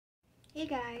Hey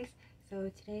guys,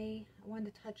 so today I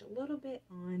wanted to touch a little bit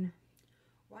on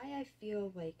why I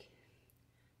feel like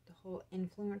the whole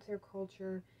influencer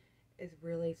culture is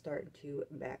really starting to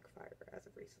backfire as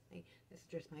of recently. This is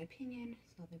just my opinion,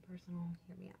 it's nothing personal,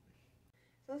 hear me out.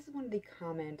 So this is one of the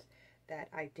comments that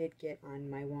I did get on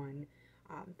my one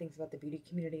things about the beauty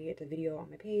community. It's a video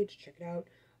on my page, check it out,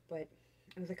 but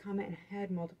it was a comment and it had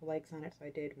multiple likes on it, so I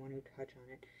did want to touch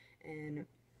on it. And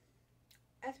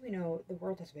as we know, the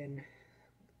world has been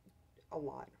a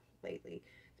lot lately,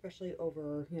 especially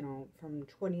over, from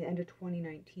end of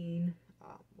 2019,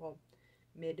 well,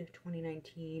 mid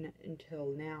 2019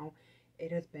 until now.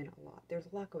 It has been a lot. There's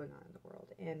a lot going on in the world,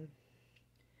 and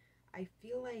I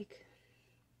feel like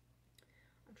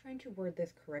I'm trying to word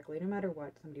this correctly. No matter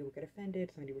what, somebody will get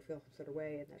offended, somebody will feel some sort of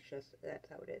way, and that's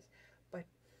how it is. But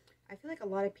I feel like a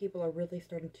lot of people are really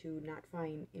starting to not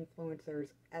find influencers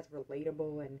as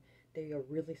relatable, and they are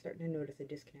really starting to notice a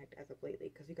disconnect as of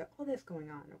lately because you got all this going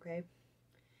on, okay?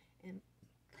 And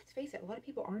let's face it, a lot of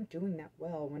people aren't doing that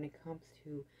well when it comes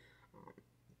to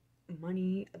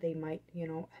money. They might,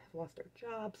 have lost their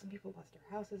jobs. Some people lost their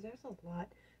houses. There's a lot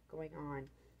going on,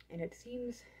 and it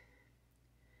seems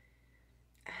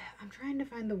I'm trying to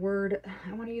find the word.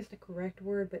 I want to use the correct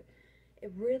word, but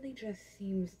it really just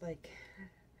seems like,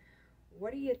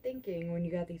 what are you thinking when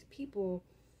you got these people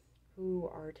who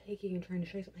are taking and trying to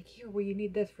show you something like, here, well, you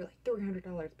need this for like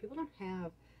 $300. People don't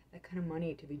have that kind of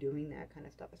money to be doing that kind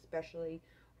of stuff, especially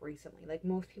recently. Like,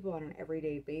 most people on an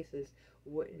everyday basis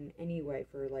wouldn't anyway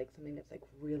for like something that's like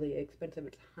really expensive.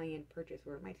 It's a high-end purchase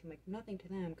where it might seem like nothing to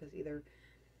them because either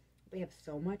they have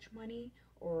so much money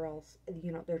or else,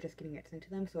 they're just getting it sent to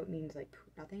them, so it means like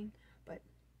nothing. But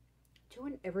to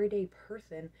an everyday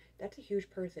person, that's a huge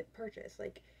purchase.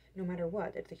 Like, no matter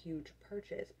what, it's a huge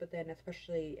purchase. But then,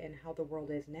 especially in how the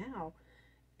world is now,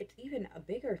 it's even a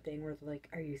bigger thing where it's like,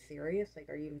 are you serious? Like,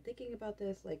 are you even thinking about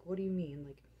this? Like, what do you mean?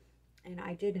 Like, and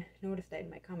I did notice that in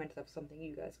my comments of something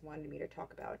you guys wanted me to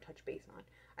talk about, touch base on.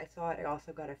 I saw it. I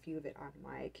also got a few of it on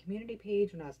my community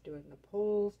page when I was doing the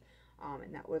polls,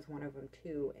 and that was one of them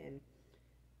too. And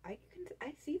I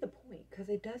see the point because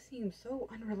it does seem so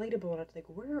unrelatable, and it's like,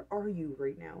 where are you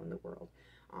right now in the world?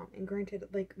 And granted,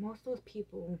 like, most of those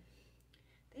people,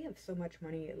 they have so much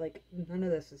money, like, none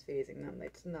of this is phasing them.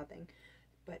 It's nothing.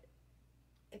 But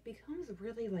it becomes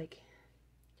really like,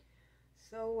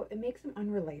 so it makes them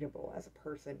unrelatable as a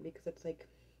person because it's like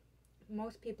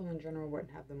most people in general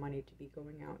wouldn't have the money to be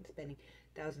going out and spending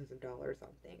thousands of dollars on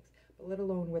things. But let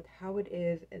alone with how it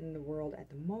is in the world at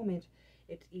the moment,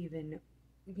 it's even,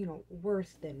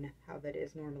 worse than how that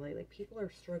is normally. Like, people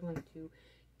are struggling to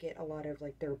get a lot of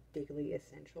like their daily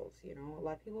essentials. A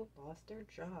lot of people lost their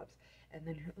jobs, and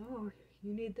then oh,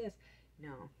 you need this.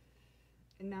 No,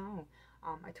 no.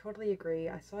 I totally agree.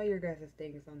 I saw your guys'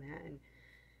 things on that, and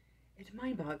it's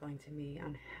mind-boggling to me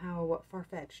on how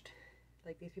far-fetched,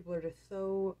 like, these people are just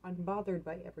so unbothered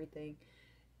by everything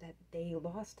that they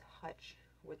lost touch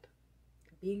with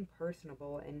being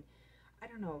personable. And I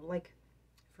don't know, like,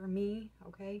 for me,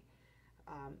 okay,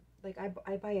 like,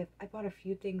 I bought a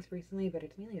few things recently, but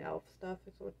it's mainly elf stuff,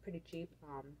 so it's pretty cheap.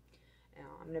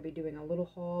 I'm gonna be doing a little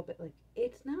haul, but like,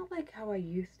 it's not like how I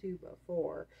used to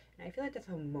before, and I feel like that's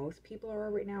how most people are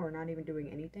right now, or not even doing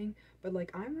anything. But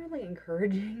like, I'm really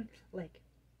encouraging, like,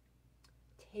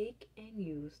 take and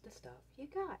use the stuff you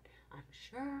got. I'm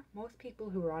sure most people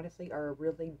who honestly are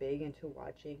really big into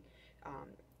watching,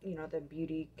 the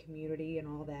beauty community and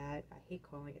all that. I hate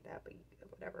calling it that, but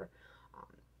whatever.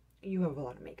 Um, you have a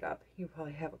lot of makeup. You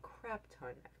probably have a crap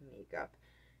ton of makeup.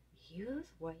 Use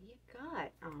what you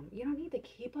got. You don't need to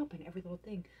keep up in every little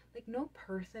thing. Like, no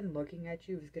person looking at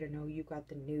you is gonna know you got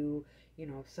the new,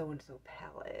 so and so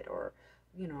palette, or,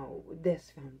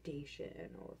 this foundation,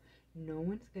 or no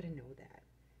one's gonna know that.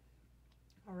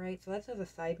 All right, so that's as a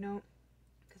side note,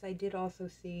 because I did also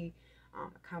see a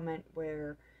comment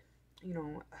where, you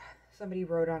know, somebody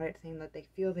wrote on it saying that they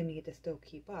feel the need to still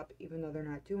keep up even though they're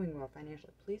not doing well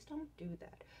financially. Please don't do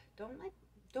that.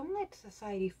 Don't let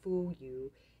society fool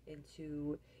you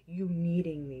into you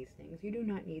needing these things. You do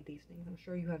not need these things. I'm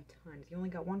sure you have tons. You only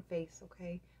got one face,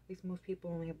 okay? At least most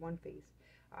people only have one face.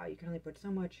 You can only put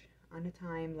so much on a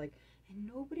time, like, and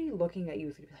nobody looking at you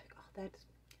is gonna be like, oh,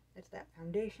 that's that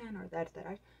foundation, or that's that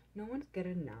eye. No one's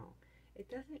gonna know. It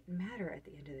doesn't matter at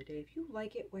the end of the day. If you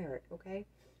like it, wear it, okay?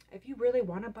 If you really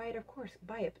want to buy it, of course,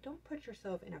 buy it. But don't put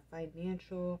yourself in a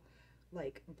financial,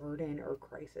 like, burden or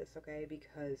crisis, okay?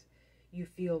 Because you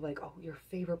feel like, oh, your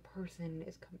favorite person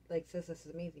is like, says this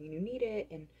is amazing and you need it,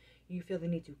 and you feel the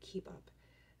need to keep up.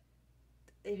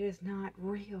 It is not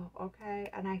real, okay?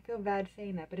 And I feel bad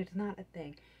saying that, but it's not a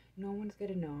thing. No one's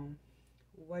gonna know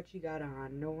what you got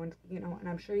on. No one's, and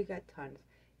I'm sure you got tons.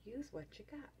 Use what you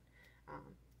got.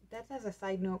 That's as a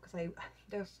side note, because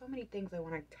there's so many things I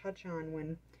want to touch on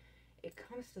when it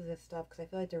comes to this stuff, because I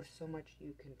feel like there's so much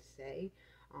you can say.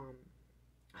 Um,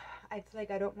 it's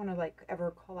like I don't want to like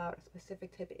ever call out a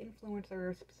specific type of influencer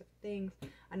or specific things.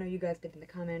 I know you guys did in the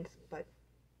comments, but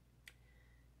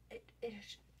it it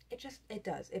it just it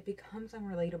does. It becomes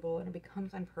unrelatable and it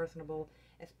becomes unpersonable,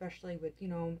 especially with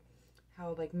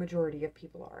how like majority of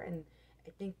people are, and I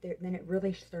think then it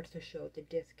really starts to show the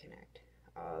disconnect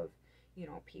of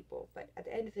people. But at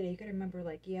the end of the day, you gotta remember,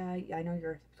 like, yeah, I know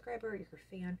you're a subscriber, you're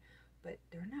a fan, but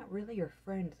they're not really your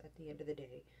friends at the end of the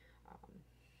day. Um,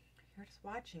 you're just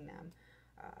watching them.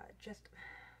 Just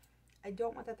I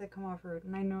don't want that to come off rude,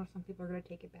 and I know some people are gonna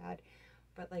take it bad,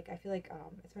 but like I feel like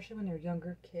especially when they're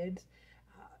younger kids,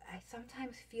 I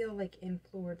sometimes feel like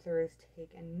influencers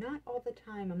take, and not all the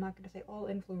time, I'm not gonna say all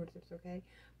influencers, okay,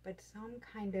 but some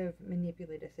kind of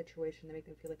manipulative situation that make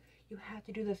them feel like you have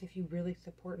to do this if you really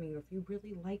support me, or if you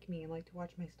really like me and like to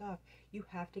watch my stuff, you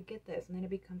have to get this, and then it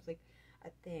becomes like a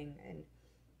thing, and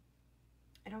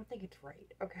I don't think it's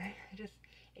right, okay?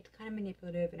 It's kind of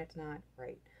manipulative and it's not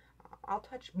right. I'll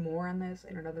touch more on this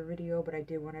in another video, but I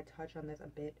did want to touch on this a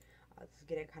bit. This is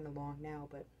getting kind of long now,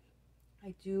 but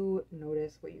I do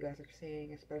notice what you guys are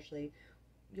saying, especially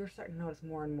you're starting to notice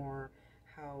more and more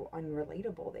how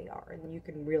unrelatable they are, and you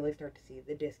can really start to see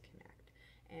the disconnect.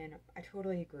 And I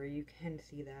totally agree, you can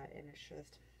see that, and it's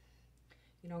just,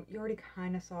 you already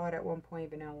kind of saw it at one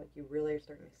point, but now like you really are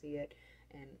starting to see it,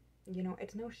 and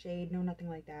it's no shade, no nothing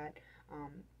like that.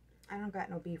 Um, I don't got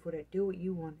no beef with it. Do what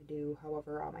you want to do.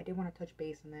 However, I did want to touch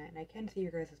base on that, and I can see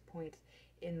your guys' points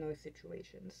in those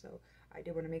situations. So I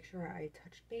did want to make sure I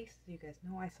touched base so you guys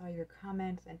know I saw your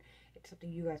comments, and it's something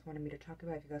you guys wanted me to talk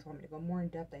about. If you guys want me to go more in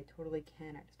depth, I totally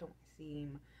can. I just don't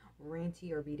seem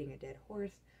ranty or beating a dead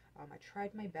horse. I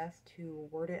tried my best to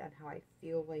word it on how I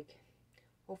feel like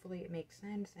hopefully it makes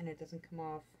sense and it doesn't come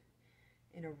off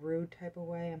in a rude type of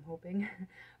way, I'm hoping.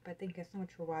 But thank you guys so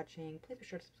much for watching. Please be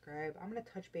sure to subscribe. I'm going to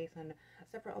touch base on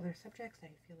several other subjects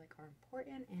that I feel like are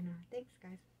important. And thanks,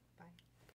 guys. Bye.